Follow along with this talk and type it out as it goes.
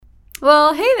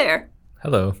Well, hey there.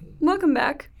 Hello. Welcome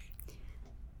back.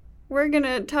 We're going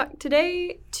to talk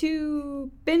today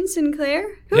to Ben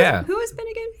Sinclair. Who is Ben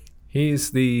again? He's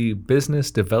the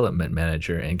business development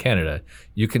manager in Canada.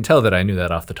 You can tell that I knew that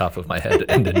off the top of my head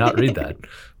and did not read that.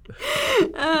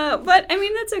 But, I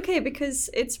mean, that's okay because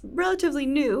it's relatively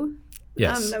new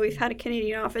that we've had a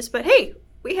Canadian office. But, hey,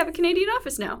 we have a Canadian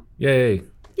office now. Yay.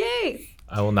 Yay.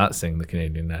 I will not sing the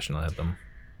Canadian national anthem.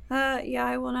 Yeah,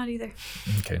 I will not either.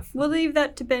 Okay. We'll leave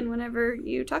that to Ben whenever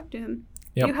you talk to him.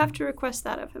 Yep. You have to request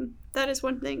that of him. That is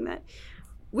one thing that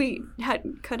we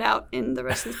hadn't cut out in the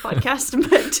rest of this podcast.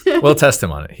 But we'll test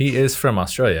him on it. He is from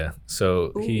Australia,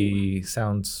 so Ooh. He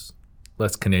sounds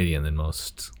less Canadian than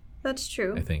most. That's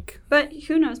true. I think. But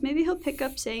who knows? Maybe he'll pick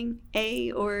up saying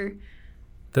A or...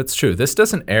 That's true. This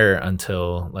doesn't air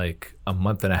until like a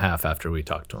month and a half after we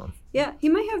talk to him. Yeah, he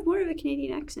might have more of a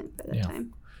Canadian accent by that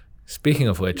time. Speaking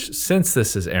of which, since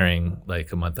this is airing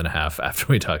like a month and a half after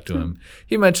we talked to him,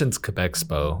 he mentions Quebec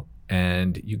Expo,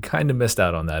 and you kind of missed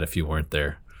out on that if you weren't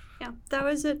there. Yeah, that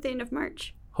was at the end of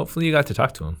March. Hopefully you got to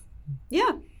talk to him.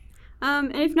 Yeah.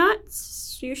 And if not,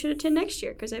 you should attend next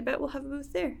year because I bet we'll have a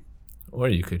booth there. Or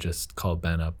you could just call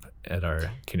Ben up at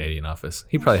our Canadian office.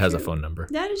 He probably has a phone number.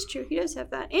 That is true. He does have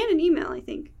that. And an email, I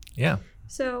think. Yeah.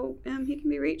 So he can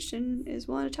be reached and is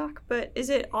willing to talk. But is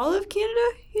it all of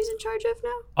Canada he's in charge of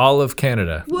now? All of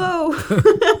Canada. Whoa.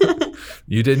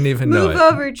 You didn't even know it. Move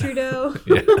over, Trudeau.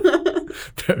 Yeah.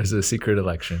 There was a secret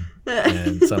election.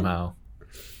 And somehow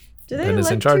Ben is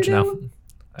in charge Trudeau? now.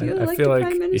 Do you elect feel a like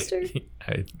prime minister?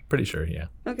 I'm pretty sure, yeah.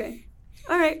 Okay.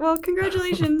 All right. Well,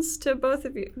 congratulations to both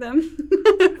of them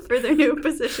for their new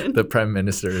position. The prime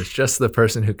minister is just the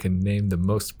person who can name the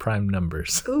most prime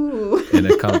numbers in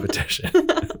a competition.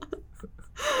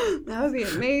 That would be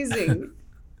amazing.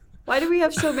 Why do we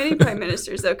have so many prime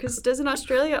ministers, though? Because doesn't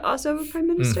Australia also have a prime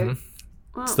minister?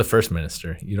 Mm-hmm. Wow. It's the first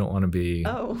minister. You don't want to be...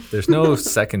 Oh. There's no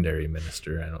secondary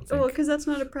minister, I don't think. Oh, because that's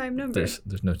not a prime number.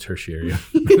 There's no tertiary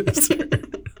minister.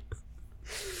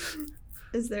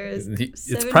 Is there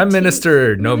it's prime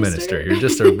minister or no minister. You're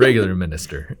just a regular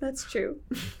minister. That's true.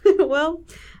 Well,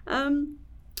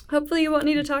 hopefully you won't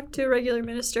need to talk to a regular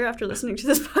minister after listening to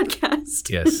this podcast.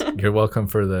 Yes, you're welcome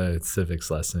for the civics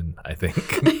lesson, I think.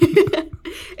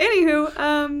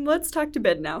 Anywho, let's talk to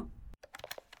Ben now.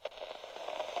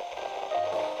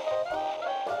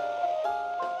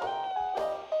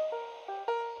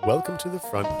 Welcome to the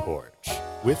Front Porch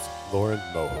with Lauren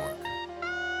Mohorn.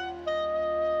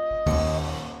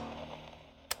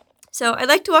 So I'd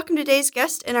like to welcome today's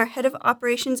guest and our head of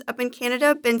operations up in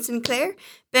Canada, Ben Sinclair.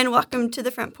 Ben, welcome to the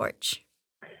Front Porch.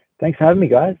 Thanks for having me,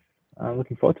 guys. I'm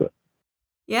looking forward to it.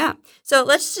 Yeah. So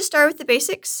let's just start with the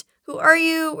basics. Who are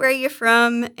you? Where are you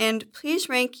from? And please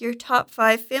rank your top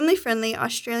 5 family-friendly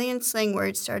Australian slang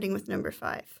words, starting with number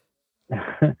 5.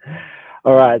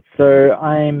 All right. So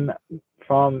I'm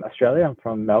from Australia. I'm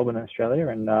from Melbourne, Australia,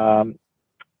 and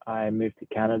I moved to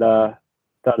Canada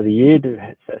start of the year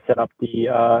to set up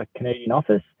the Canadian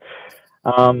office.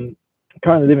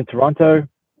 Currently live in Toronto.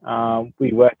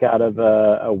 We work out of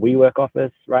a WeWork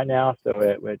office right now, so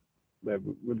we're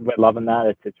loving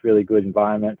that. It's really good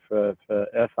environment for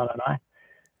Irfan and I.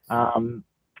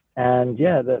 And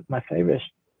yeah, my favorite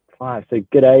 5. So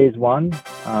g'day is 1.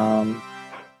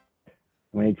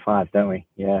 We need 5, don't we?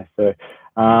 Yeah. So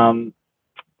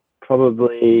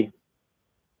probably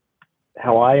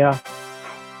how are ya?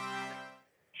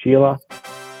 Sheila,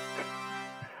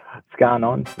 what's going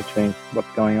on, which means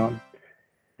what's going on.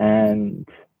 And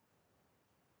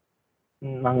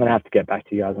I'm going to have to get back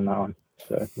to you guys on that one,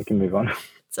 so we can move on.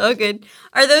 It's all good.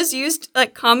 Are those used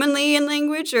like commonly in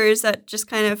language, or is that just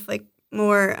kind of like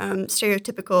more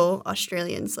stereotypical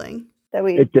Australian slang?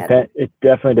 It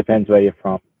definitely depends where you're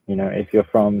from. You know, if you're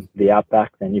from the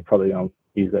outback, then you probably don't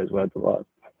use those words a lot.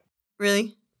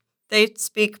 Really? They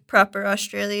speak proper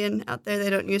Australian out there?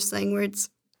 They don't use slang words?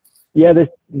 Yeah, the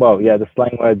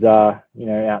slang words are,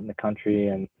 out in the country,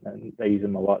 and they use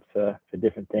them a lot for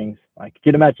different things. Like, you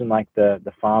could imagine, like,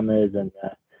 the farmers and,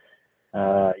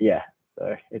 so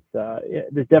it's,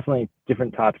 there's definitely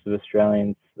different types of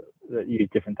Australians that use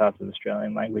different types of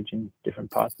Australian language in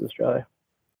different parts of Australia.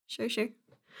 Sure.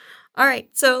 All right,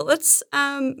 so let's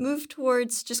move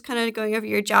towards just kind of going over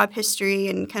your job history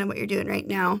and kind of what you're doing right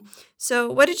now. So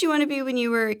what did you want to be when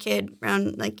you were a kid,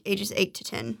 around like ages 8 to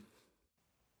 10?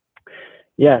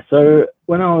 Yeah, so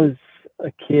when I was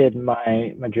a kid,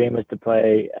 my dream was to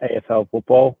play AFL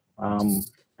football, and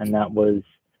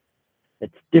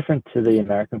it's different to the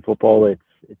American football.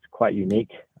 It's quite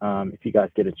unique. If you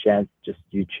guys get a chance, just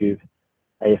YouTube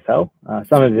AFL.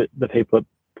 Some of the people that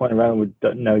point around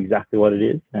don't know exactly what it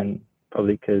is, and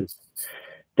probably because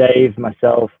Dave,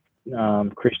 myself,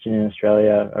 Christian in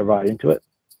Australia are right into it.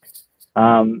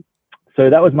 So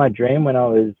that was my dream when I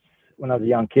was a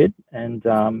young kid, and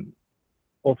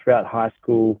all throughout high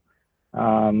school,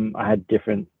 I had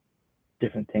different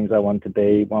things I wanted to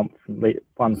be. One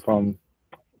from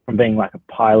being like a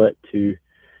pilot to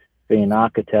being an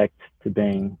architect to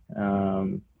being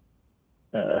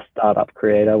a startup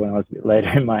creator when I was a bit later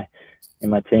in my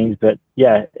teens. But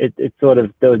yeah, it sort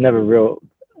of, there was never real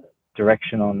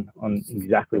direction on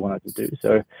exactly what I wanted to do.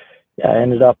 So yeah, I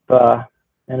ended up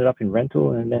in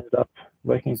rental and ended up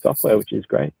working in software, which is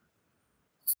great.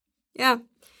 Yeah.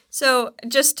 So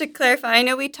just to clarify, I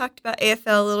know we talked about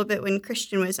AFL a little bit when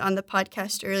Christian was on the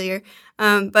podcast earlier,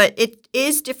 but it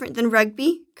is different than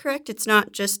rugby, correct? It's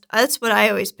not just, that's what I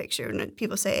always picture when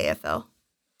people say AFL.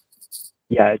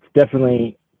 Yeah, it's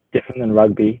definitely different than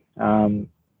rugby.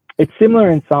 It's similar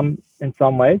in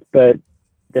some ways, but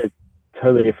there's a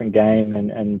totally different game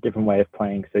and different way of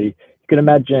playing. So you can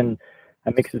imagine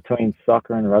a mix between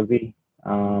soccer and rugby,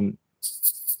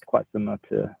 quite similar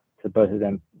to both of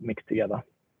them mixed together.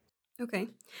 Okay.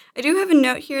 I do have a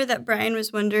note here that Brian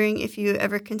was wondering if you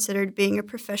ever considered being a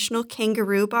professional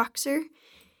kangaroo boxer.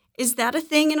 Is that a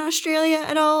thing in Australia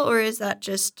at all, or is that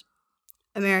just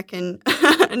American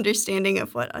understanding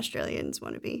of what Australians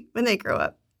want to be when they grow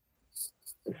up?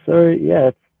 So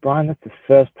yeah, Brian, that's the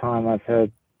first time I've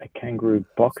heard a kangaroo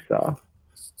boxer.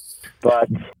 But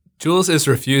Jules is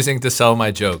refusing to sell my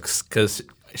jokes because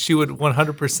she would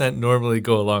 100% normally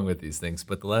go along with these things.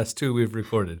 But the last two we've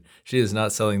recorded, she is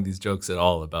not selling these jokes at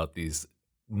all about these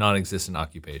non-existent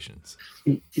occupations.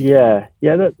 Yeah.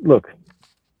 Look,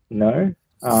 no.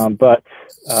 But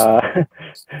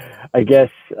I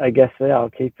guess yeah, I'll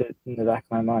keep it in the back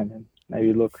of my mind and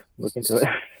maybe look into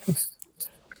it.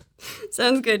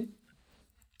 Sounds good.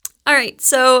 All right.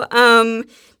 So,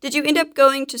 did you end up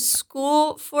going to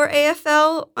school for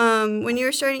AFL? When you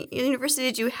were starting university,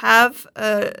 did you have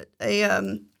a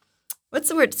what's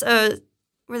the word?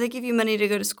 Where they give you money to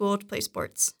go to school to play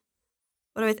sports?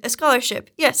 A scholarship?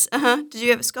 Yes. Did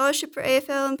you have a scholarship for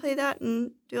AFL and play that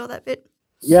and do all that bit?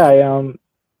 Yeah,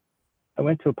 I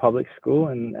went to a public school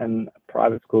and a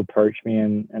private school approached me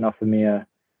and offered me a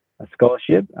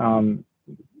scholarship,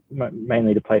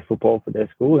 mainly to play football for their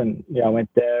school. And yeah, I went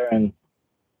there and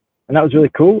that was really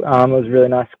cool. It was a really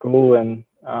nice school and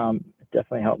it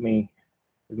definitely helped me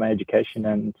with my education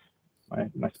and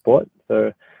my sport.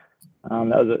 So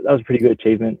that was a pretty good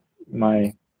achievement in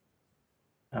my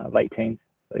late teens.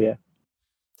 So yeah.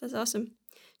 That's awesome.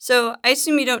 So I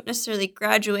assume you don't necessarily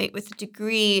graduate with a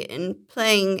degree in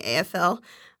playing AFL.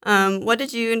 What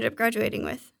did you end up graduating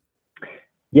with?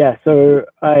 Yeah, so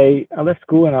I left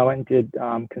school and I went and did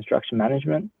construction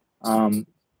management,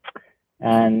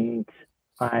 and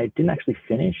I didn't actually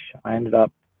finish. I ended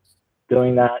up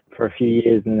doing that for a few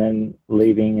years and then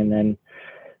leaving and then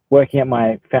working at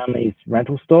my family's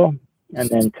rental store and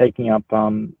then taking up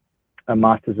a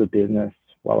master's of business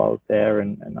while I was there,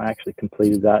 and I actually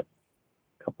completed that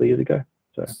a couple of years ago.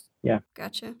 So yeah.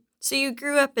 Gotcha. So you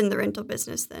grew up in the rental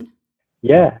business then?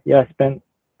 Yeah. I spent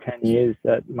 10 years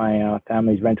at my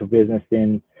family's rental business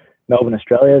in Melbourne,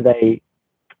 Australia. They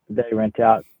rent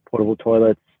out portable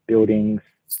toilets, buildings,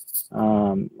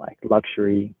 like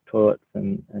luxury toilets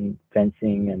and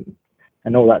fencing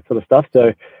and all that sort of stuff.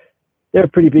 So they're a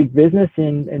pretty big business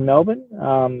in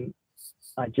Melbourne.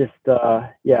 I just I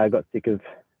got sick of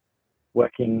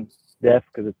working there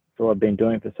because it's all I've been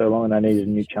doing for so long, and I needed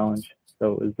a new challenge.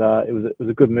 So it was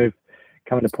a good move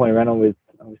coming to Point Rental with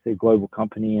obviously a global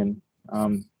company and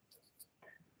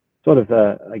sort of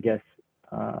I guess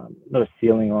not a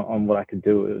ceiling on what I could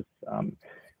do. It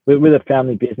was with a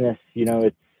family business,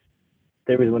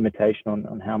 there is a limitation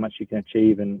on how much you can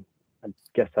achieve, and I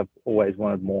guess I've always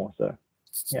wanted more. So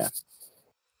yeah.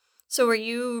 So were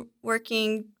you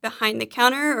working behind the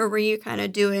counter, or were you kind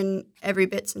of doing every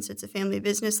bit since it's a family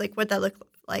business? Like, what'd that look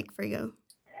like for you?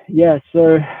 Yeah,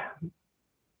 so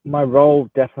my role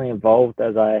definitely evolved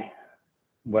as I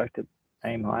worked at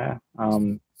Aim Hire.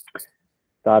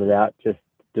 Started out just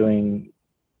doing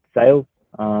sales,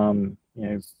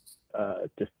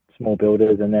 just small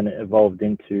builders, and then it evolved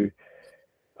into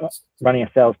running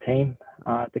a sales team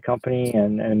at the company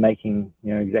and making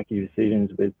executive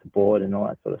decisions with the board and all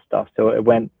that sort of stuff. So it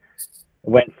went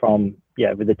from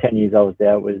with the 10 years I was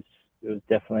there, it was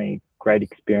definitely great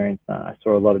experience. I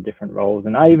saw a lot of different roles,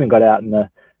 and I even got out in the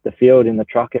field in the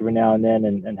truck every now and then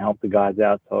and helped the guys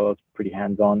out. So I was pretty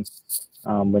hands-on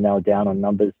when they were down on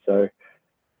numbers. So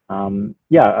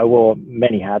I wore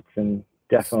many hats and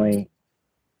definitely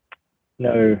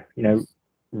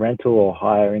rental or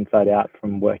hire inside out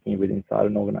from working with inside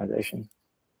an organization.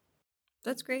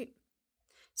 That's great.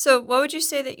 So, what would you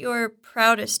say that you're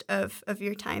proudest of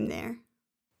your time there?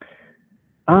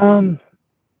 Um,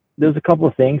 there's a couple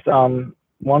of things.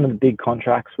 One of the big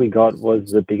contracts we got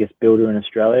was the biggest builder in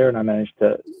Australia, and I managed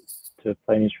to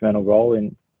play an instrumental role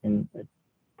in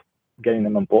getting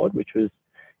them on board, which was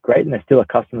great. And they're still a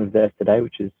customer of theirs today,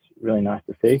 which is really nice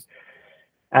to see.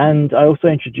 And I also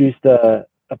introduced a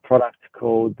product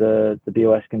called the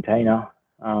BOS container,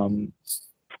 um,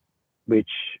 which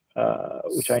I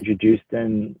introduced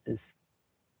and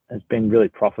has been really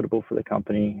profitable for the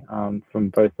company, from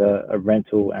both a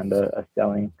rental and a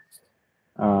selling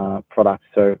product.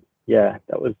 So yeah,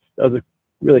 that was a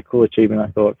really cool achievement,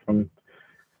 I thought, from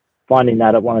finding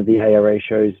that at one of the ARA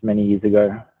shows many years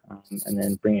ago, and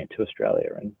then bringing it to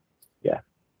Australia. And yeah,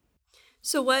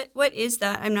 So, what is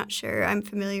that? I'm not sure. I'm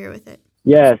familiar with it.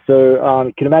 yeah. So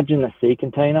you can imagine a sea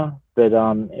container, but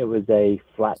it was a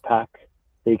flat pack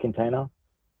sea container,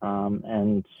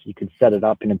 and you could set it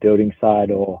up in a building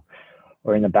site or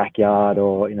in the backyard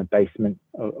or in a basement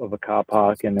of a car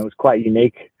park, and it was quite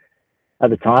unique at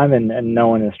the time, and no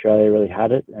one in Australia really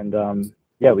had it. And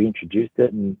yeah, we introduced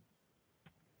it and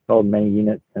sold many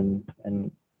units, and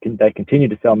they continue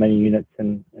to sell many units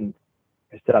and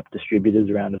set up distributors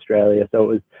around Australia.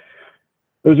 So it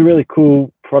was a really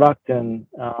cool product, and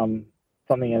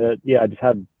something that, yeah, I just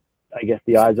had, I guess,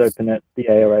 the eyes open at the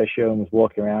ARA show and was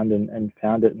walking around and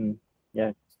found it, and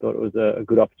yeah, thought it was a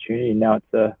good opportunity. Now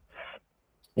it's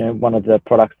one of the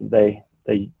products that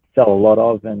they sell a lot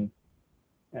of, and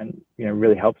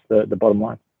really helps the bottom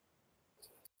line.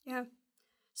 Yeah.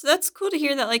 So that's cool to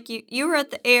hear that like you were at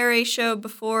the ARA show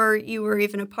before you were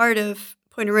even a part of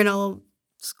Point Rental's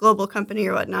global company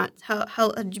or whatnot. How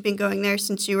had you been going there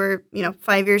since you were,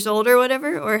 5 years old or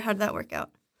whatever, or how did that work out?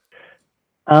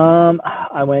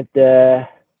 I went there,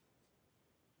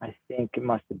 I think it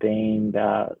must have been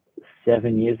about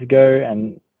 7 years ago,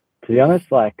 and to be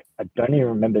honest, like, I don't even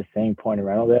remember seeing Point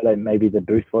Rental there. Like, maybe the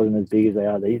booth wasn't as big as they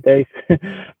are these days.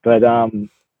 But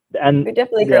and We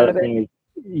definitely the grown a other bit. thing is,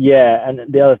 yeah,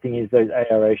 and the other thing is those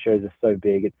ARA shows are so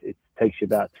big. It takes you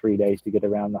about 3 days to get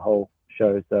around the whole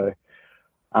show. So,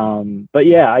 but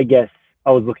yeah, I guess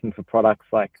I was looking for products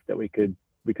like that we could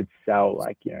sell,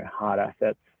 like, hard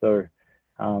assets. So,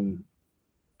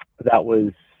 that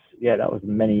was that was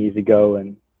many years ago,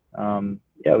 and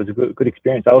yeah, it was a good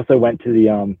experience. I also went to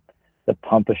the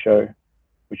Pumper show,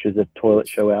 which was a toilet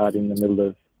show out in the middle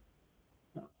of,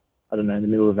 I don't know, in the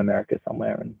middle of America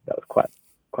somewhere, and that was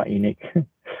quite unique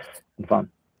and fun.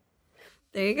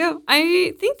 There you go.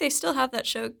 I think they still have that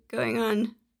show going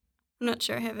on. I'm not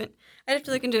sure. I haven't. I'd have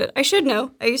to look into it. I should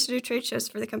know. I used to do trade shows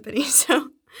for the company.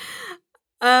 So,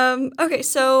 okay.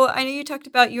 So I know you talked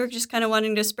about you were just kind of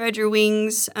wanting to spread your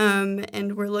wings,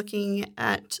 and we're looking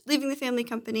at leaving the family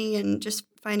company and just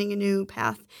finding a new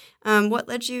path. What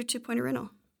led you to Point Rental?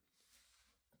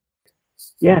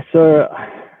 Yeah, so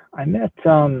I met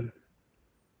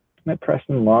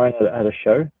Preston and Lauren at a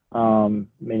show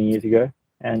many years ago,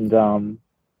 and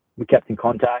we kept in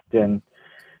contact, and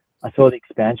I saw the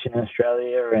expansion in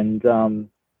Australia, and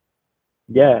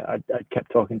yeah, I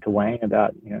kept talking to Wayne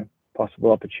about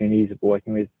possible opportunities of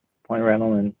working with Point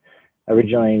Rental, and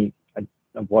originally I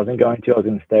wasn't going to. I was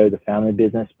going to stay with the family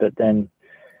business, but then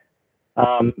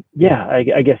yeah,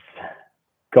 I guess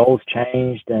goals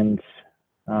changed, and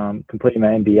completing my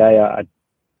MBA,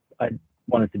 I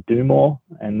wanted to do more,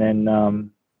 and then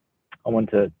I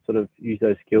wanted to sort of use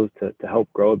those skills to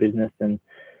help grow a business, and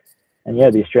yeah,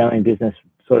 the Australian business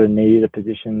sort of needed a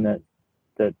position that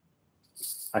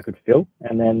I could fill,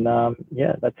 and then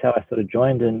yeah, that's how I sort of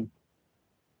joined, and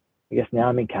I guess now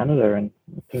I'm in Canada and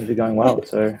things are going well.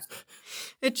 So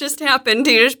It just happened.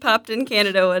 You just popped in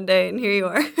Canada one day, and here you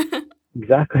are.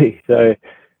 exactly. So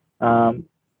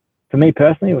for me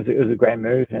personally, it was a great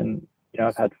move, and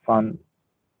I've had fun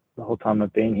the whole time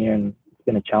I've been here, and it's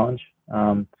been a challenge.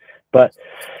 But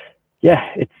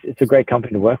yeah, it's a great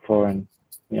company to work for, and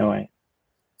I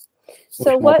So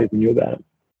wish more what people knew about it.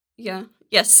 Yeah.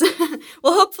 Yes.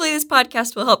 Well, hopefully this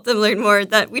podcast will help them learn more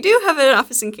that we do have an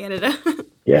office in Canada.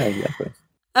 Yeah, exactly.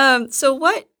 So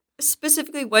what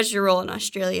specifically was your role in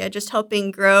Australia? Just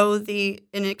helping grow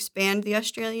and expand the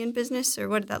Australian business, or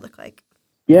what did that look like?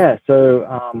 Yeah, so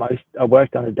I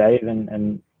worked under Dave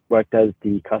and worked as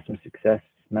the customer success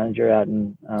manager out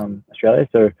in Australia.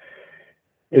 So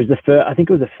it was I think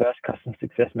it was the first customer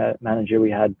success manager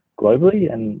we had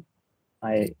globally, and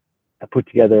I put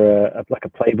together a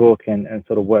playbook and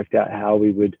sort of worked out how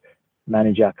we would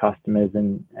manage our customers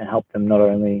and help them not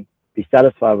only be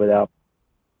satisfied with our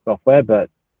software, but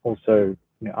also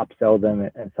upsell them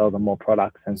and sell them more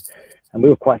products. And we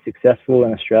were quite successful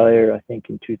in Australia, I think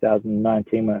in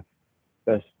 2019 when I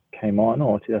first came on,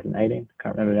 or 2018,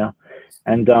 can't remember now.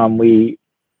 And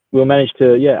we'll manage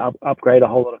to upgrade a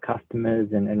whole lot of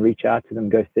customers and reach out to them,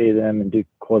 go see them, and do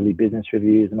quarterly business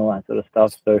reviews and all that sort of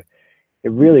stuff. So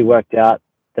it really worked out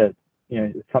that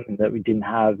it's something that we didn't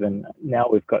have, and now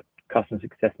we've got customer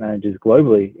success managers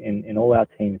globally in all our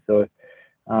teams. So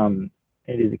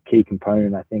it is a key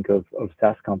component, I think, of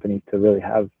SaaS companies to really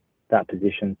have that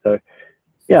position. So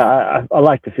yeah, I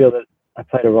like to feel that I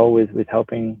played a role with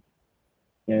helping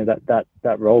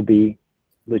that role be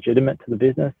legitimate to the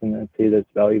business and see that it's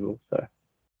valuable. So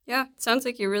yeah, it sounds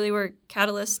like you really were a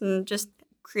catalyst in just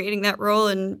creating that role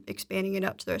and expanding it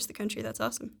out to the rest of the country. That's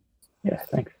awesome. Yeah,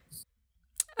 thanks.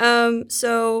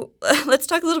 So let's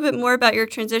talk a little bit more about your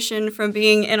transition from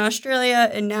being in Australia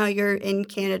and now you're in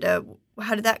Canada.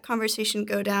 How did that conversation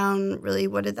go down? Really,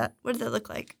 what did that look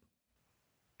like?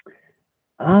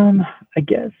 I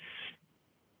guess,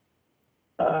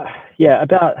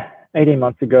 about 18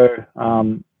 months ago,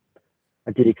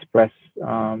 I did express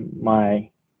my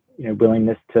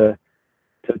willingness to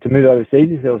move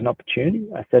overseas if there was an opportunity.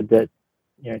 I said that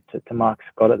to Mark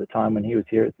Scott at the time when he was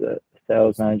here as a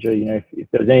sales manager, if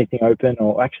there was anything open,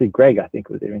 or actually Greg, I think,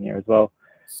 was even here as well.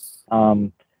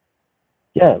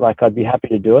 I'd be happy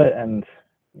to do it. And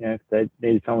if they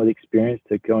needed someone with experience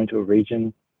to go into a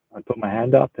region, I'd put my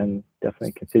hand up and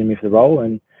definitely consider me for the role.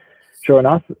 And sure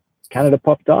enough, Canada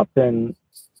popped up, and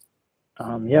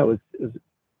it was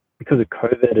because of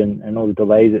COVID and all the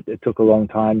delays. It took a long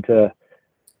time to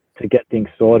get things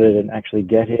sorted and actually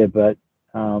get here. But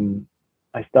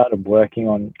I started working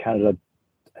on Canada,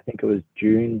 I think it was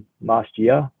June last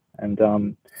year, and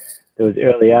there was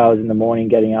early hours in the morning,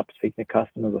 getting up, speaking to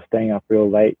customers, or staying up real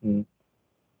late, and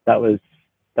that was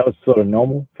sort of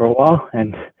normal for a while.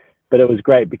 But it was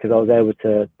great because I was able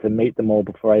to meet them all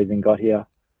before I even got here.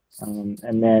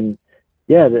 And then,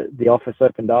 the office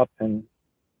opened up, and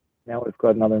now we've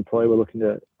got another employee. We're looking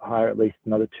to hire at least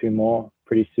another 2 more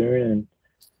pretty soon.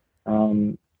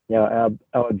 And our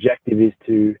objective is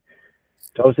to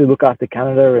obviously look after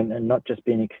Canada and not just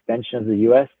be an extension of the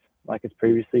US like it's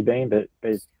previously been, but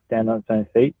stand on its own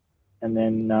feet. And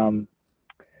then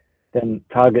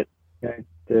target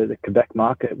the Quebec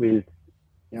market with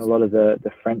a lot of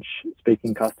the French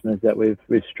speaking customers that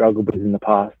we've struggled with in the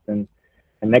past. And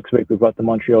next week we've got the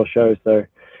Montreal show. So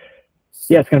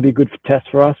it's going to be a good test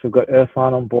for us. We've got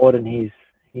Irfan on board, and he's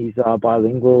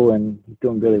bilingual and he's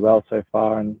doing really well so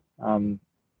far. And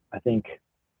I think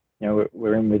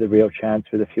we're in with a real chance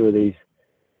with a few of these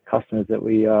customers that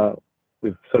we've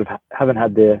sort of haven't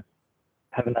had the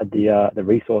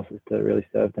resources to really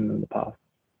serve them in the past.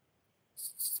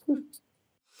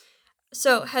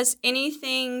 So has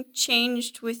anything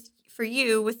changed for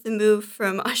you with the move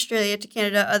from Australia to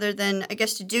Canada, other than, I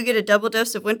guess, did you get a double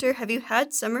dose of winter? Have you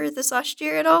had summer this last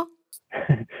year at all?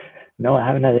 No, I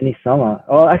haven't had any summer.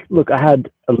 Oh, I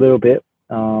had a little bit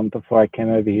before I came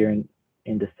over here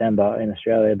in December in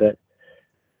Australia, but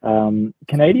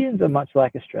Canadians are much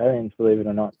like Australians, believe it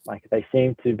or not. Like, they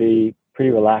seem to be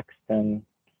pretty relaxed and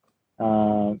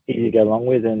easy to get along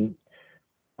with. And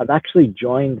I've actually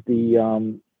joined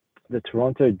the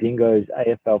Toronto Dingoes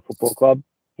AFL football club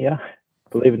here.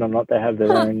 Believe it or not, they have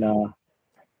their own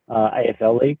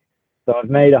AFL league. So I've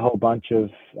made a whole bunch of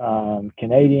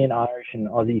Canadian, Irish, and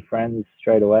Aussie friends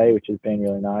straight away, which has been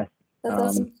really nice. That's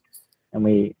awesome. And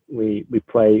we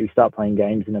start playing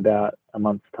games in about a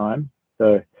month's time.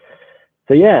 So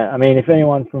yeah, I mean, if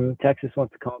anyone from Texas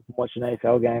wants to come up and watch an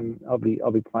AFL game, I'll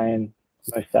be playing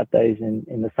most Saturdays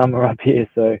in the summer up here.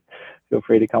 So feel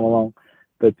free to come along.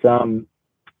 But so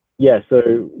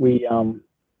we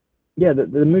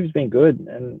the move's been good,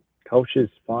 and culture's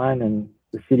fine, and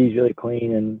the city's really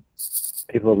clean, and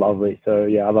people are lovely. So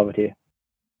yeah, I love it here.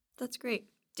 That's great.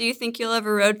 Do you think you'll have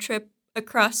a road trip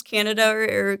across Canada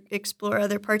or explore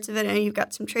other parts of it? I know you've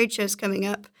got some trade shows coming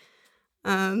up.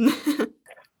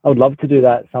 I would love to do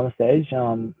that at some stage.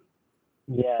 I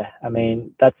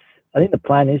mean, I think the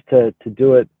plan is to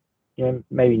do it,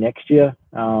 maybe next year.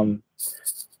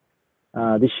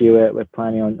 This year we're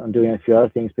planning on doing a few other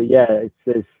things, but yeah,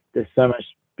 there's so much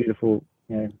beautiful,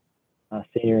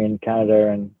 scenery in Canada,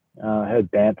 and I heard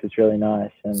Banff is really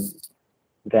nice, and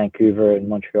Vancouver and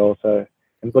Montreal. So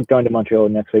I'm going to Montreal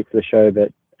next week for the show,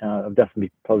 but I'll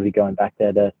definitely probably going back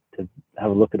there to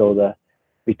have a look at all the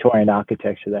Victorian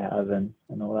architecture they have and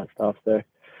all that stuff. So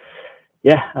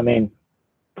yeah, I mean,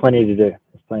 plenty to do.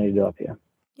 There's plenty to do up here.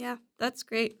 Yeah, that's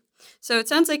great. So it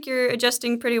sounds like you're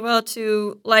adjusting pretty well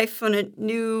to life on a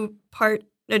new part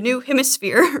a new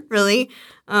hemisphere, really,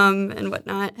 and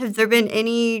whatnot. Have there been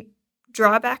any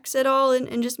drawbacks at all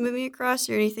in just moving across,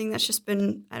 or anything that's just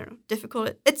been, I don't know,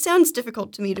 difficult? It sounds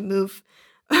difficult to me to move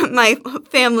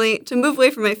to move away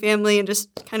from my family and just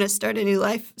kind of start a new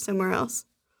life somewhere else.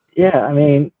 Yeah, I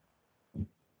mean,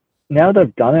 now that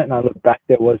I've done it and I look back,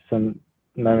 there was some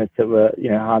moments that were,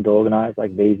 hard to organize,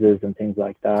 like visas and things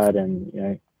like that,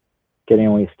 and, getting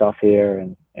all your stuff here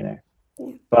and,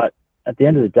 but at the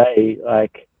end of the day,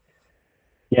 like,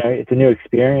 it's a new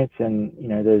experience, and,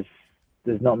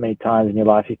 there's not many times in your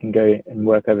life you can go and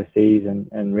work overseas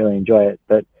and really enjoy it.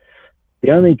 But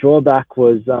the only drawback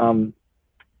was,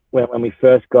 when we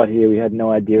first got here, we had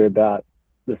no idea about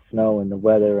the snow and the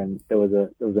weather, and there was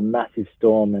a massive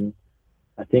storm, and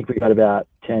I think we got about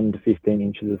 10 to 15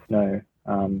 inches of snow,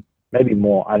 maybe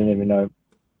more. I don't even know.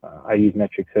 I use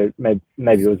metric, so maybe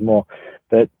it was more,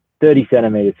 but 30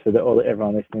 centimeters for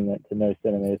everyone listening to know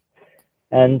centimeters,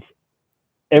 and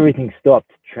everything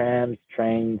stopped. Trams,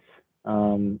 trains,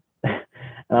 and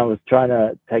I was trying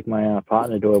to take my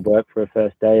partner to work for a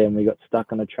first day, and we got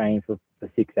stuck on a train for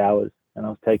 6 hours. And I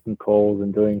was taking calls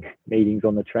and doing meetings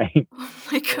on the train. Oh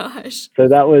my gosh. So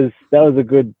that was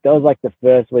like the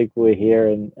first week we were here,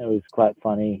 and it was quite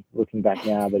funny looking back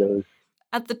now, but it was.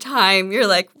 At the time, you're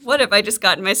like, what have I just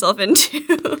gotten myself into?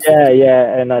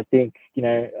 Yeah. And I think,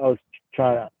 I was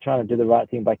trying to do the right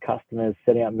thing by customers,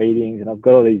 setting up meetings, and I've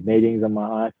got all these meetings on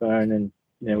my iPhone, and,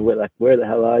 we're like, where the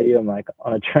hell are you? I'm like,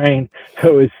 on a train.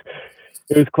 So it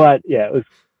was quite, it was,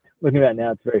 looking back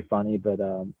now, it's very funny, but,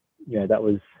 that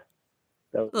was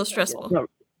a little stressful. A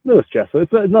little stressful.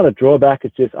 It's not a drawback.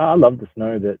 It's just, I love the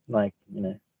snow, but like,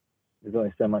 there's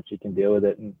only so much you can deal with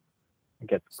it, and it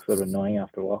gets sort of annoying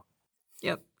after a while.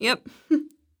 Yep. Do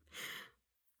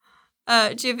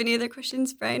you have any other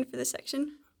questions, Brian, for this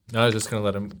section? No, I was just going to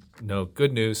let him know.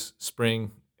 Good news.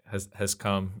 Spring has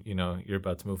come. You're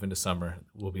about to move into summer.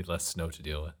 Will be less snow to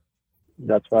deal with.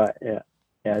 That's right. Yeah.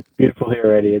 It's beautiful here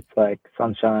already. It's like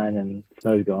sunshine and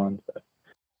snow's gone. So.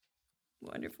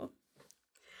 Wonderful.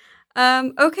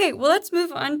 Okay, well, let's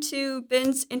move on to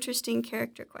Ben's interesting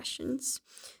character questions.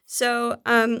 So,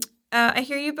 I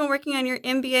hear you've been working on your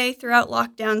MBA throughout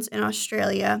lockdowns in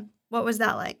Australia. What was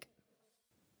that like?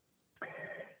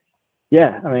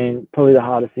 Yeah, I mean, probably the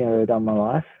hardest thing I've ever done in my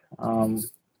life.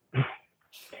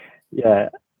 Yeah,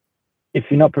 if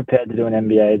you're not prepared to do an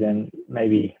MBA, then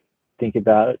maybe think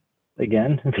about it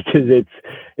again, because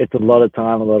it's a lot of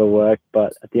time, a lot of work.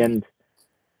 But at the end,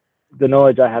 the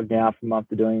knowledge I have now from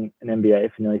after doing an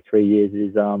MBA for nearly 3 years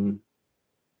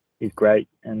is great,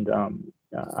 and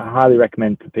I highly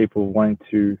recommend for people wanting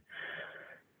to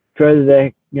further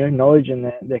their knowledge in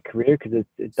their career, because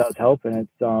it does help, and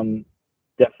it's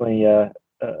definitely a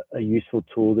useful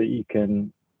tool that you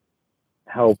can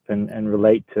help and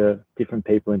relate to different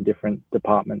people in different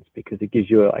departments, because it gives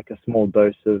you like a small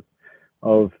dose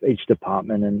of each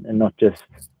department, and not just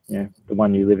the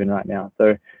one you live in right now.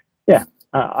 So yeah,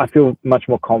 I feel much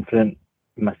more confident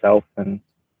in myself, and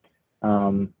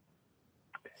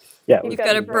you've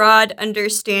got a broad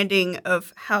understanding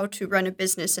of how to run a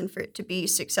business and for it to be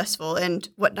successful and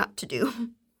what not to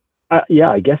do. Yeah,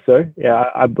 I guess so. Yeah,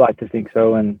 I'd like to think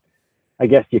so. And I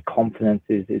guess your confidence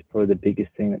is probably the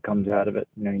biggest thing that comes out of it.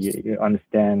 You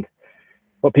understand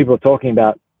what people are talking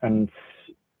about, and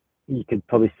you could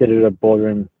probably sit at a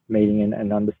boardroom meeting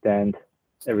and understand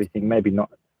everything. Maybe not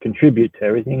contribute to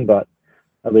everything, but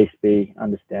at least be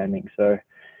understanding. So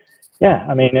yeah,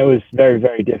 I mean, it was very,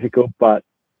 very difficult, but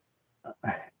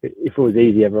if it was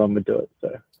easy, everyone would do it.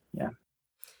 So yeah.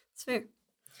 That's fair.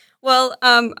 Well,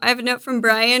 I have a note from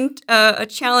Brian, a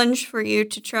challenge for you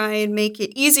to try and make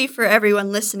it easy for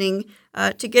everyone listening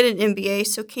to get an MBA.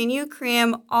 So can you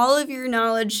cram all of your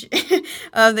knowledge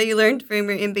that you learned from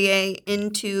your MBA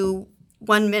into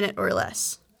 1 minute or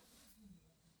less?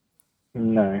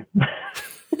 No.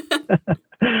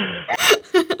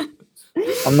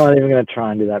 I'm not even going to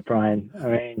try and do that, Brian. I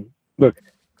mean, look,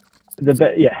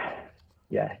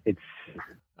 it's...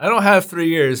 I don't have 3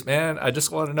 years, man. I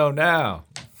just want to know now.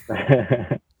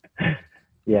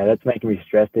 Yeah, that's making me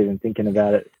stressed even thinking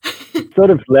about it. Sort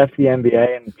of left the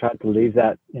MBA and tried to leave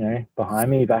that,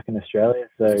 behind me back in Australia.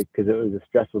 So, because it was a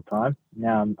stressful time.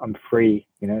 Now I'm free,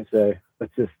 so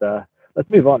let's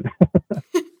move on.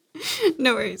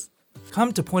 No worries.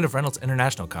 Come to Point of Reynolds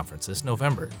International Conference this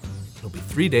November. It'll be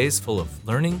 3 days full of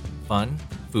learning, fun,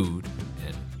 food,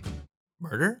 and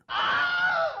murder?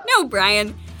 No,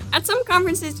 Brian. At some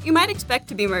conferences, you might expect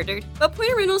to be murdered, but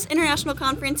Point of Reynolds International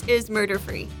Conference is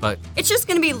murder-free. But it's just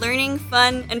going to be learning,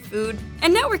 fun, and food,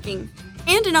 and networking,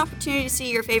 and an opportunity to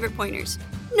see your favorite pointers.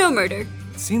 No murder.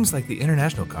 seems like the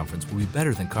International Conference will be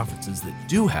better than conferences that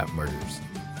do have murders.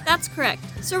 That's correct.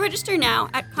 So register now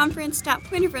at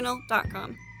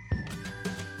conference.pointofrental.com.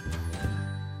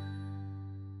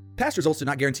 Past results do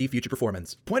not guarantee future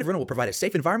performance. Point of Rental will provide a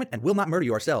safe environment and will not murder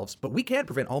you ourselves, but we can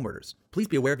prevent all murders. Please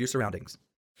be aware of your surroundings.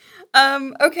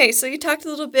 Okay, so you talked a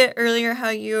little bit earlier how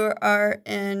you are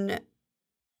in...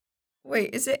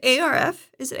 Wait, is it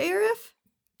ARF? Is it ARF?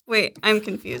 Wait, I'm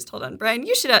confused. Hold on. Brian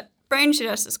should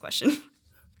ask this question.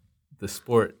 The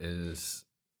sport is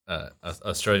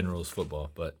Australian rules football,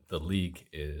 but the league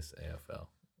is AFL.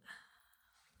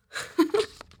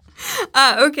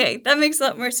 Okay, that makes a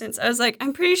lot more sense. I was like,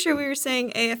 I'm pretty sure we were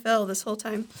saying AFL this whole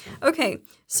time. Okay,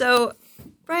 so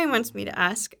Brian wants me to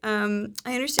ask. I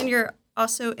understand you're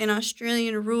also an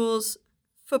Australian rules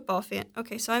football fan.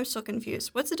 Okay, so I'm still confused.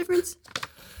 What's the difference?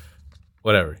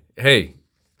 Whatever. Hey,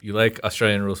 you like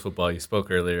Australian rules football. You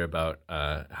spoke earlier about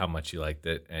how much you liked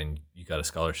it, and you got a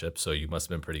scholarship, so you must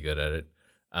have been pretty good at it.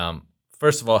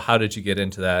 First of all, how did you get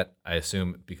into that? I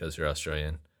assume because you're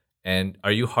Australian. And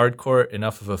are you hardcore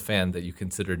enough of a fan that you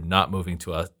considered not moving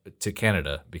to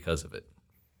Canada because of it?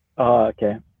 Oh,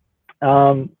 okay.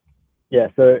 Yeah,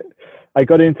 so I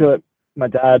got into it. My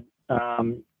dad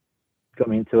got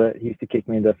me into it. He used to kick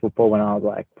me into football when I was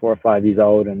like 4 or 5 years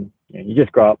old, and you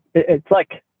just grow up. It's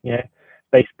like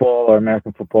baseball or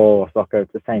American football or soccer.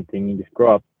 It's the same thing. You just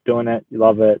grow up doing it. You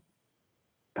love it,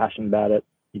 passionate about it.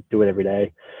 You do it every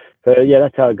day. So yeah,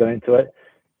 that's how I got into it.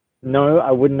 No, I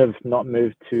wouldn't have not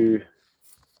moved to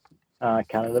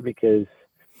Canada because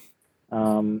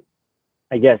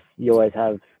I guess you always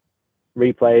have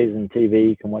replays and TV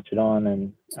you can watch it on,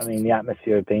 and I mean the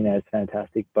atmosphere of being there is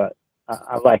fantastic. But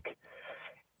I like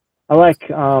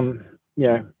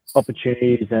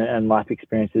opportunities and life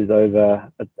experiences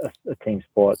over a team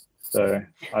sport. So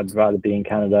I'd rather be in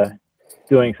Canada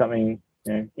doing something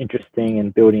interesting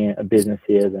and building a business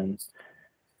here than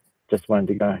just wanted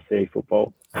to go and see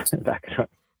football back at home.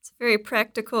 It's a very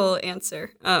practical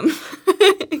answer.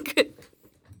 Good.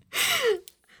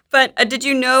 But did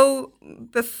you know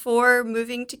before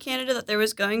moving to Canada that there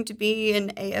was going to be an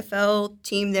AFL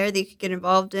team there that you could get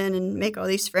involved in and make all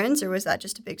these friends, or was that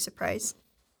just a big surprise?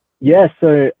 Yeah,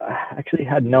 so I actually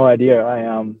had no idea.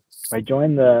 I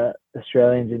joined the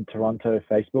Australians in Toronto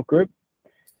Facebook group,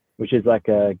 which is like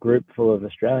a group full of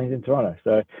Australians in Toronto.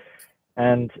 So,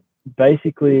 and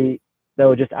basically they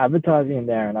were just advertising in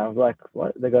there, and I was like,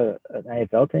 what, they got an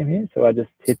AFL team here? So I just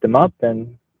hit them up,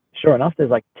 and sure enough, there's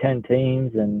like 10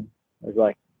 teams, and there's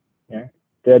like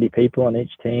 30 people on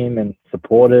each team and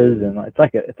supporters, and it's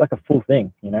like a full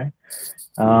thing,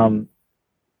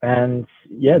 and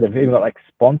yeah, they've even got like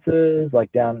sponsors,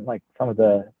 like down, like some of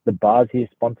the bars here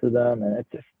sponsor them, and it's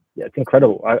just, it's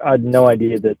incredible. I had no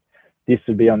idea that this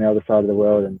would be on the other side of the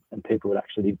world and people would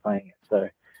actually be playing it. So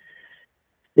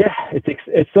yeah,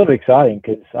 it's sort of exciting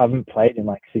because I haven't played in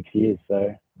like 6 years.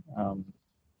 So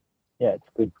yeah, it's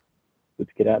good to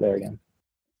get out there again.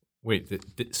 Wait,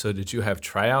 so did you have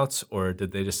tryouts, or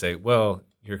did they just say, well,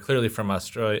 you're clearly from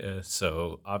Australia,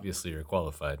 so obviously you're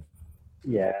qualified?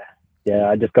 Yeah,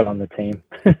 I just got on the team.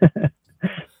 I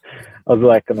was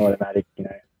like an automatic,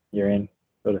 you're in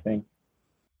sort of thing.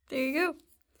 There you go.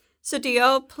 So do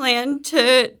y'all plan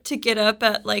to get up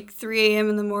at like 3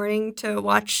 a.m. in the morning to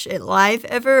watch it live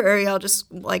ever, or y'all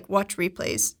just like watch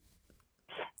replays?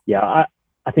 Yeah,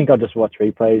 I think I'll just watch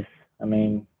replays. I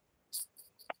mean,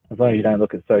 as long as you don't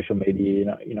look at social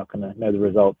media, you're not going to know the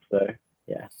results. So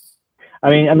yeah,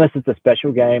 I mean, unless it's a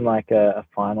special game like a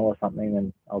final or something,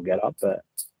 then I'll get up. But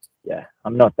yeah,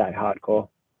 I'm not that hardcore.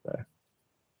 So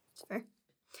that's fair.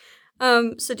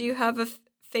 So do you have a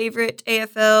favorite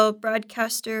AFL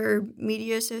broadcaster or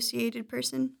media associated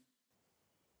person?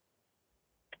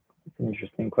 It's an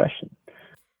interesting question.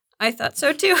 I thought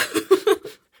so too.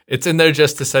 It's in there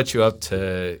just to set you up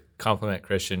to compliment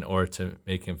Christian or to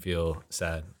make him feel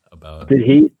sad about.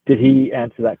 Did he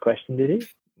answer that question? Did he?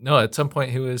 No, at some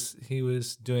point he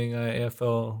was doing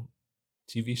AFL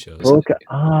TV shows. Okay.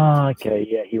 Okay.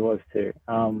 Yeah, he was too.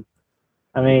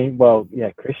 I mean, well,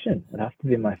 yeah, Christian would have to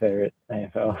be my favorite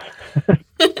AFL.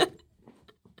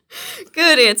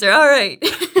 Good answer. All right.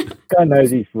 Guy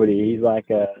knows his footy. He's like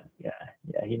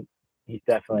he's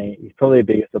probably a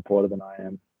bigger supporter than I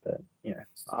am. But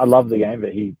I love the game,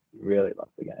 but he really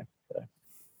loves the game. So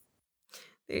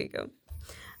there you go.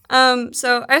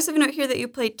 So I also have a note here that you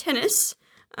played tennis.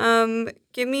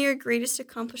 Give me your greatest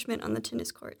accomplishment on the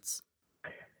tennis courts.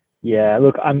 Yeah,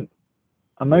 look, I'm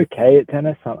okay at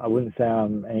tennis. I wouldn't say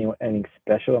I'm anything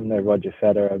special. I'm no Roger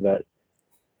Federer, but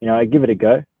I give it a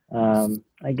go.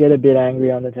 I get a bit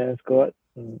angry on the tennis court,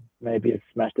 and maybe I've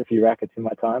smashed a few rackets in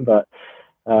my time, but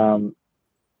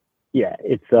yeah,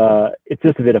 it's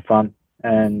just a bit of fun,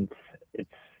 and it's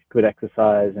good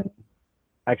exercise. And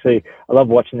actually, I love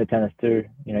watching the tennis too.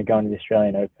 You know, going to the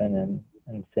Australian Open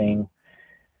and seeing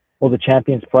all the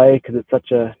champions play because it's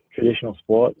such a traditional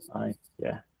sport.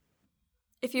 Yeah,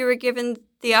 If you were given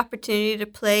the opportunity to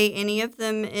play any of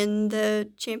them in the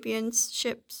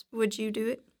championships, would you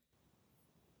do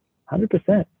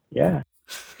 100%. Yeah.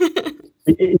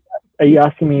 it? Are you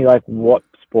asking me like what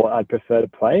sport I'd prefer to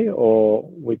play or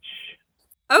which?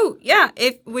 Oh yeah.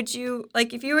 If you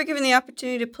were given the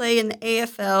opportunity to play in the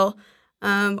AFL,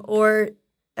 or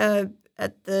uh,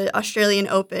 at the Australian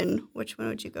Open, which one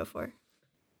would you go for?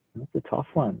 That's a tough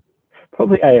one.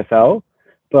 Probably AFL,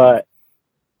 but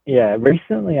yeah,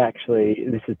 recently actually,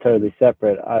 this is totally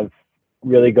separate. I've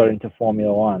really got into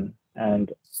Formula One,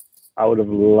 and I would have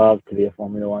loved to be a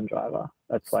Formula One driver.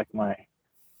 That's like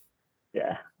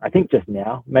yeah. I think just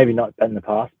now, maybe not in the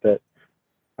past, but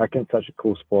I reckon it's such a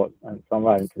cool sport, and so I'm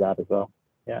right into that as well.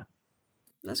 Yeah.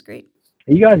 That's great.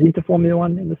 Are you guys into Formula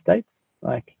One in the States?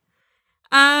 Like,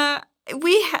 Uh,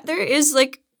 there is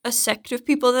like a sect of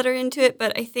people that are into it,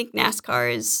 but I think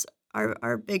NASCAR is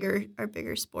our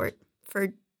bigger sport for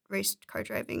race car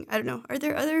driving. I don't know. Are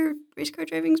there other race car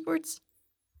driving sports?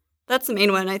 That's the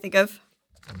main one I think of.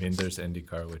 I mean, there's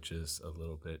IndyCar, which is a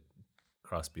little bit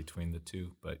cross between the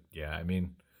two, but yeah, I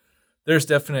mean, there's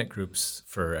definite groups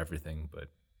for everything, but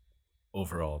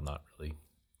overall, not really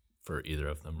for either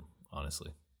of them,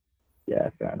 honestly. yeah,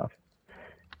 fair enough.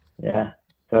 Yeah.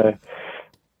 So,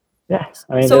 yeah,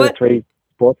 I mean, So there are what? three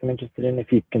sports I'm interested in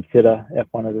if you consider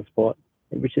F1 as a sport,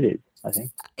 which it is, I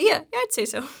think. Yeah, I'd say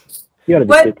so. You got to be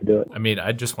What? fit to do it. I mean,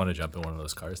 I just want to jump in one of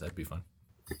those cars. That'd be fun.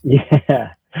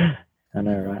 Yeah, I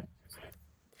know, right?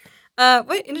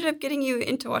 What ended up getting you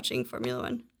into watching Formula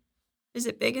One? Is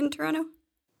it big in Toronto?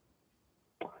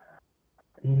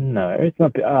 No, it's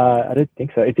not. I don't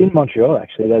think so. It's in Montreal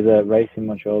actually. There's a race in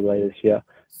Montreal later this year.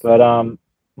 But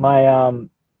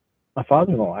my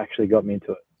father-in-law actually got me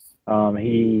into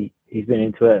it. He's been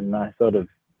into it, and I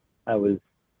was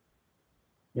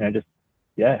just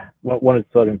wanted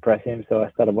to sort of impress him, so I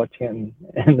started watching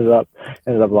it and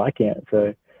ended up liking it. So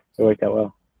it worked out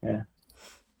well. Yeah.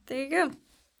 There you go.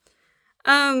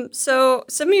 So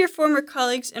some of your former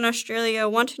colleagues in Australia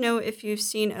want to know if you've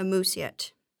seen a moose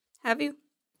yet. Have you?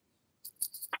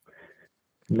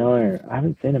 No, I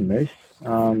haven't seen a moose.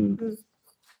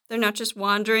 They're not just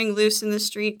wandering loose in the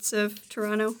streets of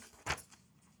Toronto.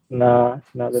 No,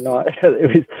 they're not.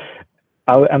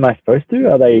 Am I supposed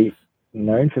to? Are they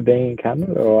known for being in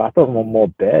Canada? Or I thought more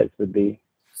bears would be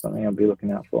something I'd be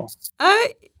looking out for.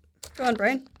 Go on,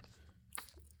 Brian.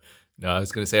 No, I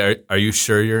was going to say, are you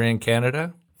sure you're in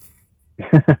Canada?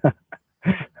 I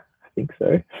think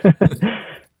so.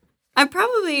 I'm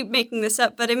probably making this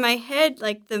up, but in my head,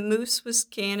 like the moose was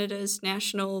Canada's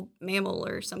national mammal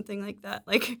or something like that.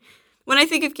 Like when I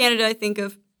think of Canada, I think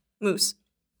of moose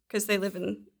because they live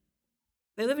in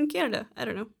Canada. I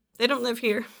don't know. They don't live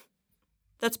here.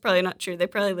 That's probably not true. They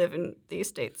probably live in the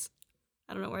States.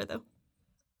 I don't know where though.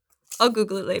 I'll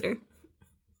Google it later.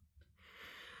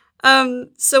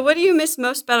 So what do you miss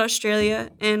most about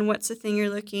Australia, and what's the thing you're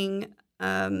looking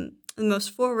the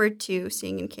most forward to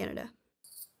seeing in Canada?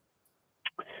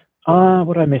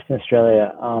 What do I miss in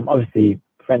Australia? Obviously,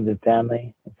 friends and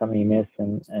family is something you miss,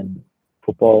 and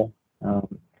football.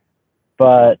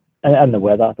 But the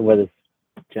weather. The weather's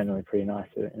generally pretty nice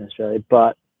in Australia.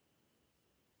 But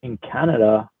in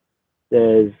Canada,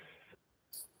 it's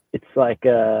like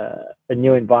a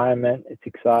new environment. It's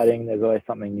exciting. There's always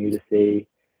something new to see.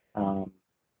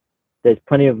 There's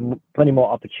plenty more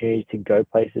opportunities to go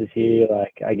places here.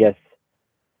 Like I guess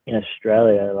in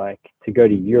Australia, like to go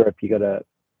to Europe, you got a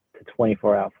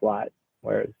 24-hour flight,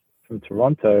 whereas from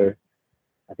Toronto,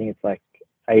 I think it's like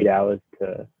 8 hours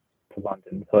to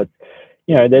London. So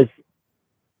it's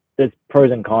there's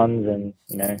pros and cons, and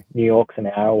New York's an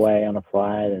hour away on a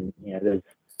flight, and there's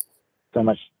so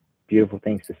much beautiful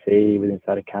things to see within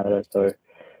inside of Canada. So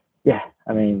yeah,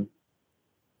 I mean,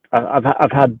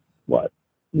 I've had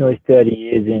nearly 30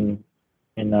 years in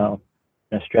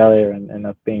Australia, and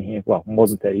I've been here more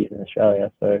than 30 years in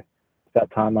Australia. So it's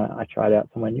about time I tried out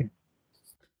somewhere new.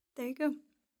 There you go.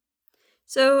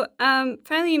 So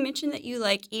finally, you mentioned that you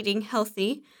like eating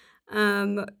healthy.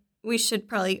 We should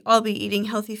probably all be eating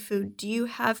healthy food. Do you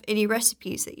have any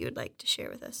recipes that you would like to share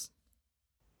with us?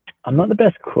 I'm not the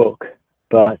best cook,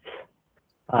 but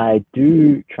I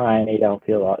do try and eat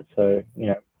healthy a lot. So,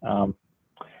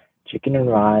 chicken and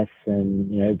rice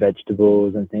and,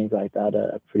 vegetables and things like that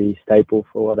are pretty staple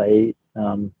for what I eat.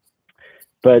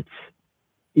 But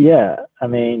yeah, I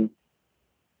mean,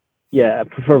 yeah, I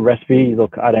prefer recipes.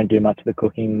 Look, I don't do much of the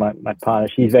cooking. My partner,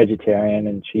 she's vegetarian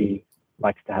and she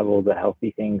likes to have all the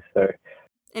healthy things. So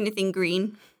Anything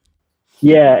green?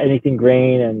 yeah, anything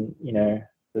green and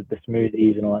the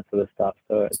smoothies and all that sort of stuff.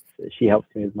 So she helps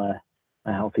me with my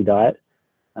healthy diet.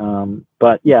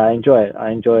 But yeah, I enjoy it.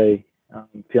 I enjoy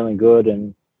feeling good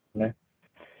and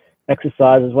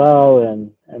exercise as well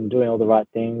and doing all the right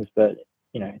things. But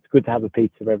it's good to have a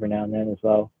pizza every now and then as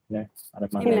well. I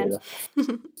don't mind that Amen.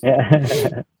 either.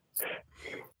 Yeah.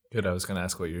 Good. I was going to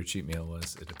ask what your cheat meal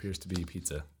was. It appears to be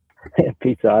pizza.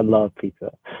 Pizza. I love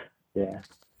pizza. Yeah,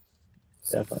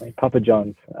 definitely. Papa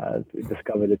John's. We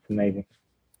discovered it's amazing.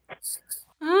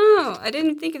 Oh, I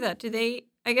didn't think of that. Do they?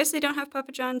 I guess they don't have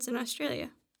Papa John's in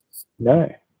Australia. No,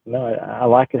 I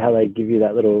like it how they give you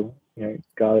that little,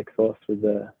 garlic sauce with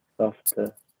the stuff.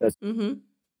 Mm-hmm.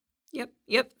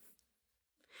 Yep.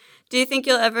 Do you think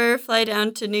you'll ever fly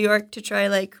down to New York to try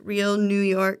like real New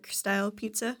York style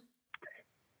pizza?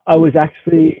 I was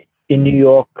actually in New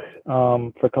York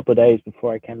for a couple of days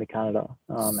before I came to Canada,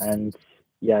 and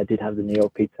yeah, I did have the New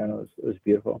York pizza, and it was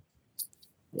beautiful.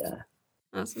 Yeah.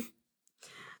 Awesome.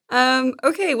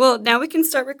 Okay, well now we can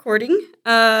start recording.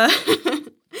 No.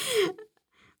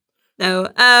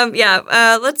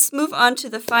 Yeah. Let's move on to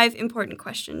the 5 important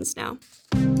questions now.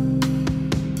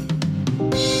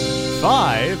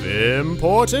 5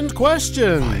 important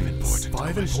questions.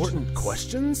 5 important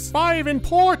questions. 5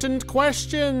 important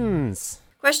questions.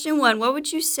 Question 1: what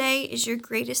would you say is your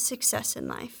greatest success in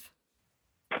life?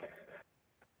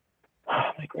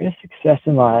 My greatest success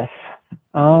in life.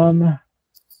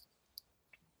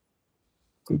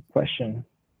 Good question.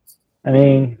 I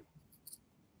mean,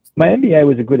 my MBA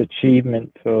was a good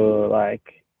achievement for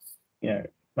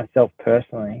myself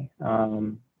personally.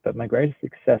 But my greatest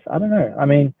success, I don't know. I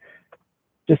mean,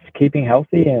 just keeping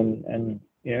healthy and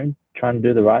trying to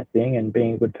do the right thing and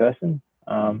being a good person.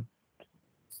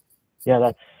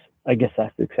 Yeah, I guess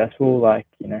that's successful.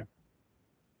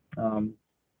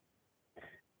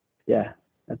 Yeah,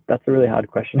 that's a really hard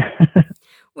question.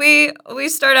 We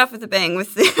start off with a bang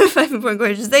with the 5 important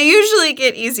questions. They usually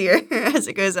get easier as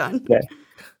it goes on. Yeah.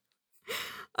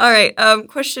 All right.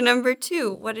 Question number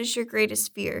 2: what is your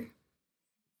greatest fear?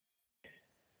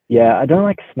 Yeah, I don't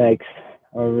like snakes.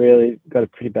 I really got a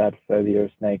pretty bad phobia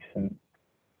of snakes, and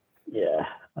yeah,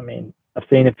 I mean, I've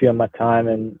seen a few in my time,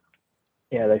 and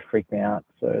yeah, they freak me out.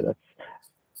 So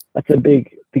that's a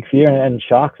big fear, and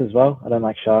sharks as well. I don't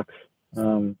like sharks.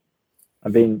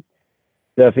 I've been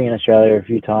surfing in Australia a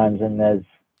few times, and there's,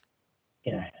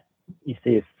 you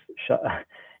see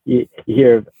you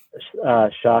hear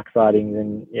of shark sightings,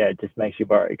 and yeah, it just makes you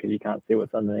worry because you can't see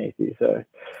what's underneath you. So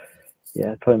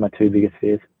yeah, probably my 2 biggest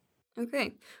fears.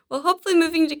 Okay. Well, hopefully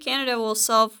moving to Canada will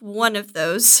solve one of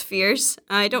those fears.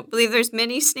 I don't believe there's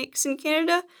many snakes in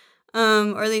Canada,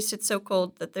 or at least it's so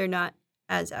cold that they're not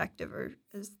as active or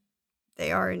as they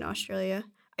are in Australia.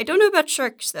 I don't know about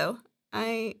sharks, though.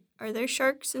 Are there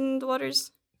sharks in the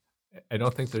waters? I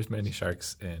don't think there's many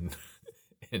sharks in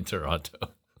Toronto.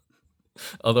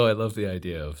 Although I love the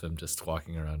idea of them just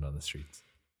walking around on the streets.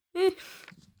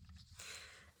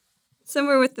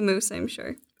 Somewhere with the moose, I'm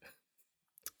sure.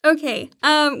 Okay,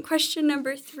 question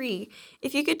number 3.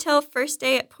 If you could tell first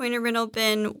day at Pointer Rental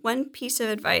Ben one piece of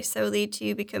advice that would lead to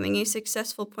you becoming a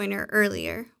successful pointer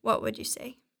earlier, what would you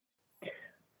say?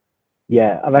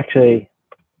 Yeah,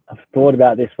 I've thought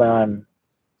about this when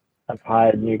I've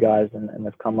hired new guys and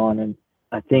they've come on, and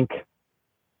I think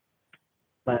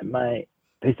my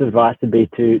piece of advice would be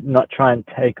to not try and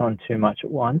take on too much at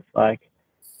once,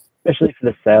 especially for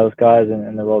the sales guys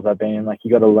and the roles I've been in.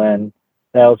 You got to learn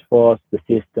Salesforce, the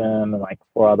system, and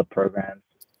 4 other programs.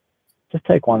 Just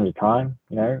take one at a time,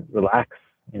 relax,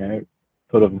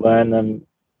 sort of learn them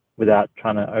without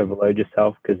trying to overload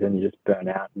yourself, because then you just burn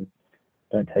out and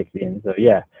don't take it in. So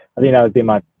yeah, I think that would be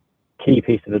my key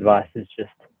piece of advice, is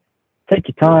just take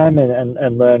your time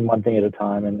and learn one thing at a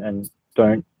time, and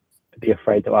don't be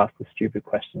afraid to ask the stupid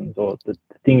questions, or the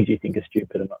things you think are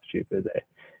stupid are not stupid.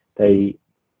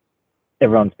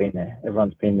 Everyone's been there.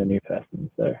 Everyone's been the new person.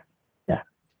 So yeah.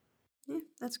 Yeah,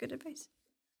 that's good advice.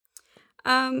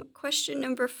 Question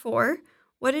number 4.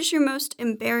 What is your most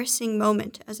embarrassing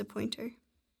moment as a pointer?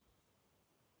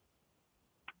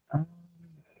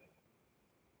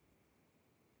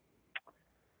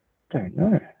 Don't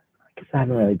know. I guess I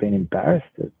haven't really been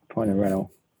embarrassed at Pointer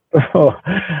Rental before.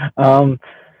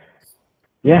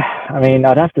 Yeah, I mean,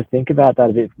 I'd have to think about that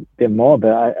a bit more,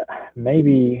 but I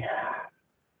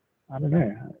don't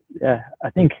know. Yeah, I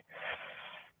think,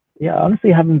 yeah, I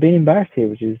honestly haven't been embarrassed here,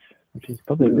 which is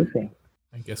probably a good thing.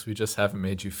 I guess we just haven't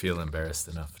made you feel embarrassed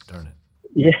enough, darn it.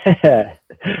 Yeah.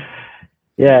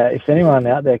 yeah, if anyone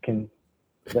out there can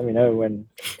let me know when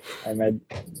I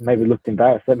maybe looked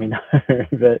embarrassed, let me know.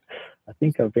 But I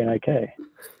think I've been okay.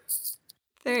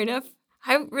 Fair enough.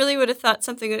 I really would have thought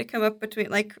something would have come up between,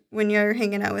 like, when you're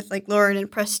hanging out with, like, Lauren and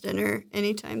Preston or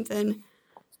anytime then.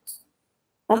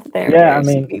 Not that they're Yeah, I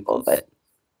embarrassing mean, people, but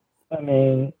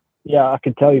yeah, I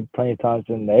could tell you plenty of times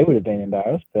when they would have been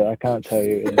embarrassed, but I can't tell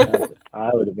you any times that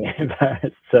I would have been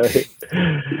embarrassed. So,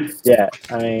 yeah,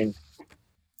 I mean,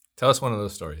 Tell us one of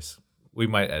those stories. We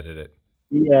might edit it.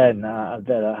 yeah, nah, I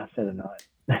better not.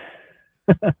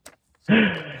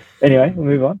 Anyway, we'll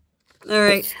move on. All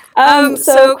right.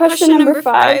 so question number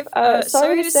 5.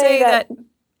 Sorry to say that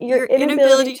your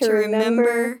inability to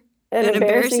remember an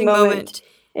embarrassing moment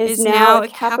is now a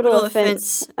capital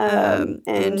offense,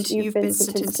 and you've been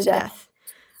sentenced to death.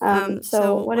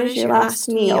 So what is your last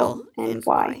meal and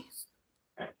why?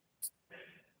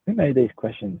 Who made these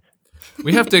questions?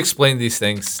 We have to explain these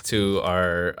things to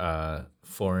our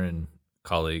foreign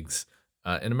colleagues.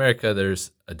 In America,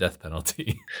 there's a death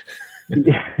penalty.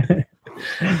 Yeah.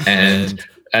 And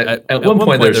at one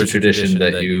point, there was a tradition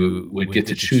that you would get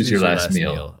to choose your last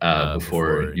meal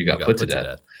before you got put to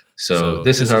death. So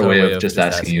this is our way of just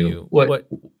asking you, what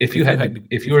if you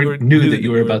knew that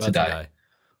you were about to die?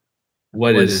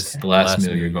 What is the last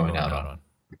meal you're going out on?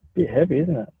 Bit heavy,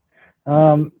 isn't it?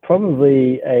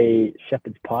 Probably a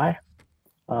shepherd's pie,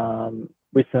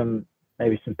 with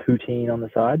maybe some poutine on the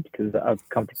side, because I've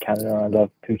come to Canada and I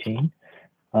love poutine.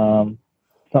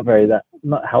 It's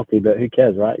not healthy, but who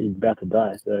cares, right? You're about to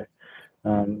die, so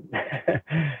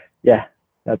yeah,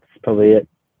 that's probably it.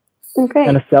 Okay.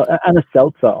 And a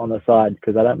seltzer on the side,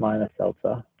 because I don't mind a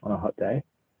seltzer on a hot day.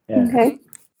 Yeah. Okay.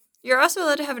 You're also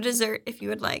allowed to have a dessert if you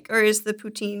would like, or is the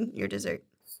poutine your dessert?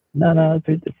 No,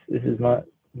 this is my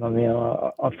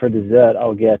meal. For dessert,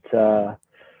 I'll get some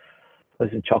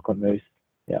chocolate mousse.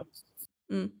 Yeah.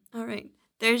 All right.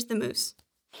 There's the mousse.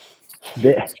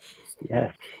 Yes.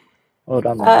 Well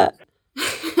done, man.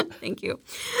 Thank you.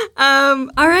 All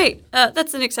right.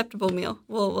 That's an acceptable meal.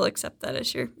 We'll accept that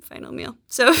as your final meal.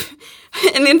 So,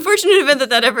 in the unfortunate event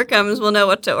that ever comes, we'll know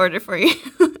what to order for you.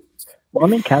 Well,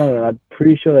 I'm in Canada, and I'm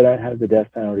pretty sure they don't have the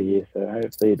death penalty here, so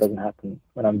hopefully it doesn't happen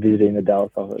when I'm visiting the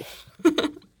Dallas office.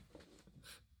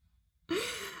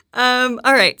 All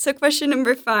right. So, question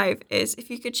number 5 is: if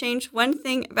you could change one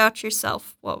thing about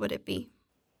yourself, what would it be?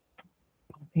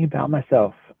 One thing about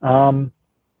myself, I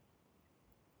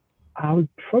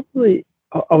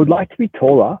would like to be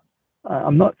taller.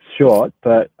 I'm not short,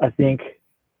 but I think,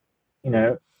 when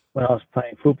I was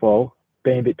playing football,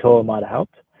 being a bit taller might have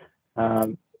helped.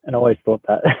 And I always thought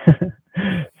that.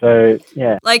 So,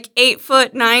 yeah. Like 8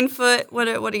 foot, 9 foot? What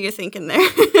are you thinking there?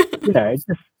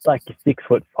 Just like a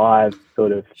 6'5"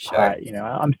 sort of Sure. height.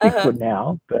 I'm 6 foot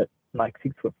now, but like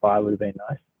 6'5" would have been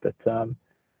nice. But,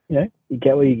 you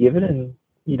get what you give it and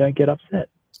you don't get upset.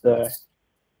 So,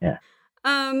 yeah.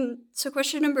 So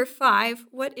question number 5,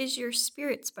 what is your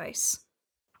spirit spice?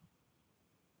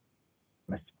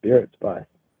 My spirit spice.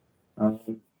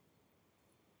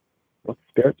 What's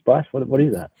spirit spice? What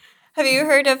is that? Have you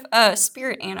heard of a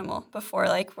spirit animal before?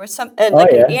 Like where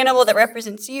an animal that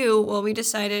represents you? Well, we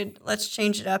decided let's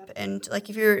change it up, and like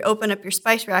if you open up your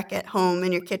spice rack at home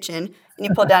in your kitchen and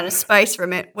you pull down a spice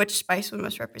from it, which spice would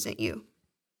most represent you?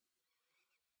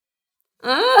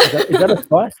 Is that a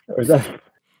spice, or is that?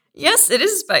 Yes, it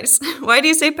is a spice. Why do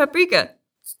you say paprika?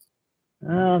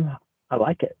 I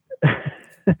like it.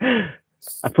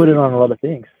 I put it on a lot of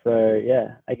things. So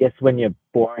yeah, I guess when you're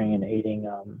boring and eating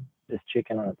just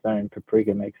chicken on its own,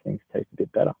 paprika makes things taste a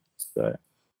bit better. So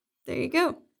there you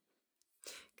go.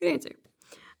 Good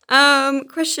answer.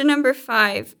 Question number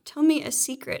 5. Tell me a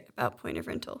secret about Point of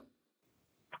Rental.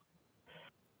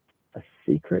 A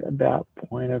secret about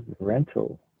Point of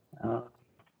Rental.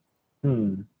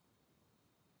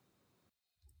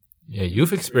 Yeah,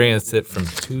 you've experienced it from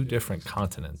 2 different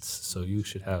continents, so you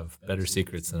should have better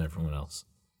secrets than everyone else.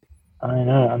 I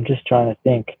know. I'm just trying to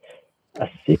think. A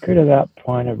secret about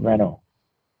Point of Rental.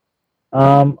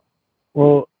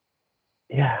 Well,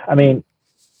 yeah. I mean,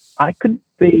 I could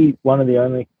be one of the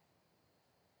only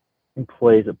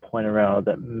employees at Point of Rental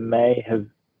that may have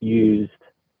used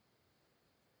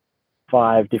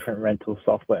 5 different rental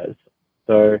softwares.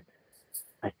 So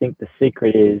I think the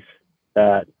secret is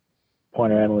that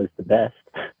Point of Rental is the best,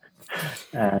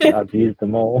 and I've used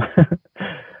them all. I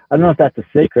don't know if that's a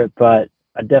secret, but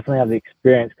I definitely have the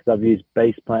experience because I've used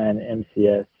Baseplan,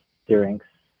 MCS, Syrinx,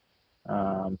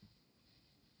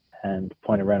 and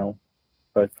Point of Rental,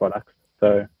 both products.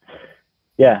 So,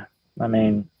 yeah, I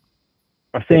mean,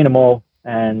 I've seen them all,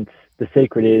 and the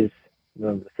secret's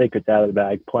out of the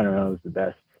bag. Point of Rental is the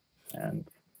best, and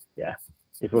yeah.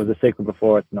 if it was a secret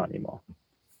before, it's not anymore.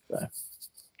 So.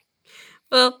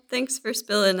 Well, thanks for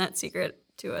spilling that secret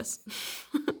to us.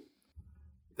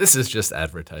 This is just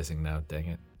advertising now, dang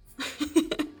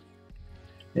it.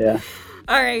 Yeah.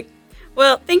 All right.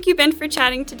 Well, thank you, Ben, for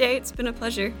chatting today. It's been a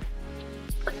pleasure.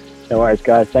 No worries,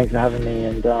 guys. Thanks for having me,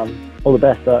 and all the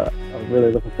best. I'm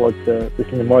really looking forward to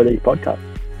listening to more of these podcasts.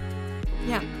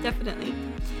 Yeah, definitely.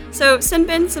 So send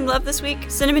Ben some love this week.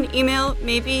 Send him an email,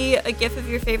 maybe a gif of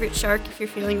your favorite shark if you're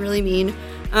feeling really mean.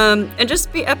 And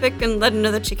just be epic and let him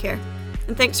know that you care.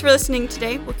 And thanks for listening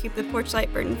today. We'll keep the porch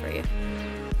light burning for you.